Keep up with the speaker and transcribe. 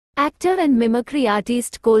Actor and mimicry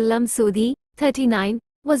artist Kollam Sudhi, 39,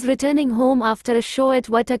 was returning home after a show at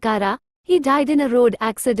Vatakara. He died in a road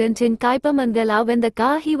accident in Kaipamangala when the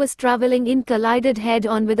car he was travelling in collided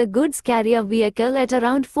head-on with a goods carrier vehicle at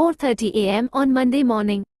around 4:30 am on Monday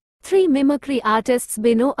morning. 3 mimicry artists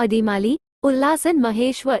Binu Adimali, Ullas and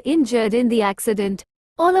Mahesh were injured in the accident.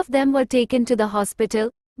 All of them were taken to the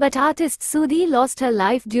hospital, but artist Sudhi lost her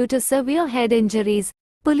life due to severe head injuries.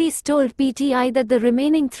 Police told PTI that the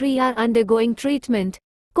remaining 3 are undergoing treatment.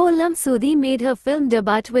 Kollam Sudhi made her film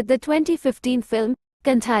debut with the 2015 film,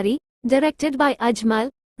 Kanthari, directed by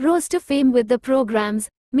Ajmal, rose to fame with the programs.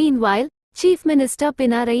 Meanwhile, Chief Minister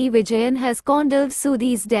Pinarayi Vijayan has condoled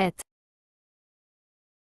Sudhi's death.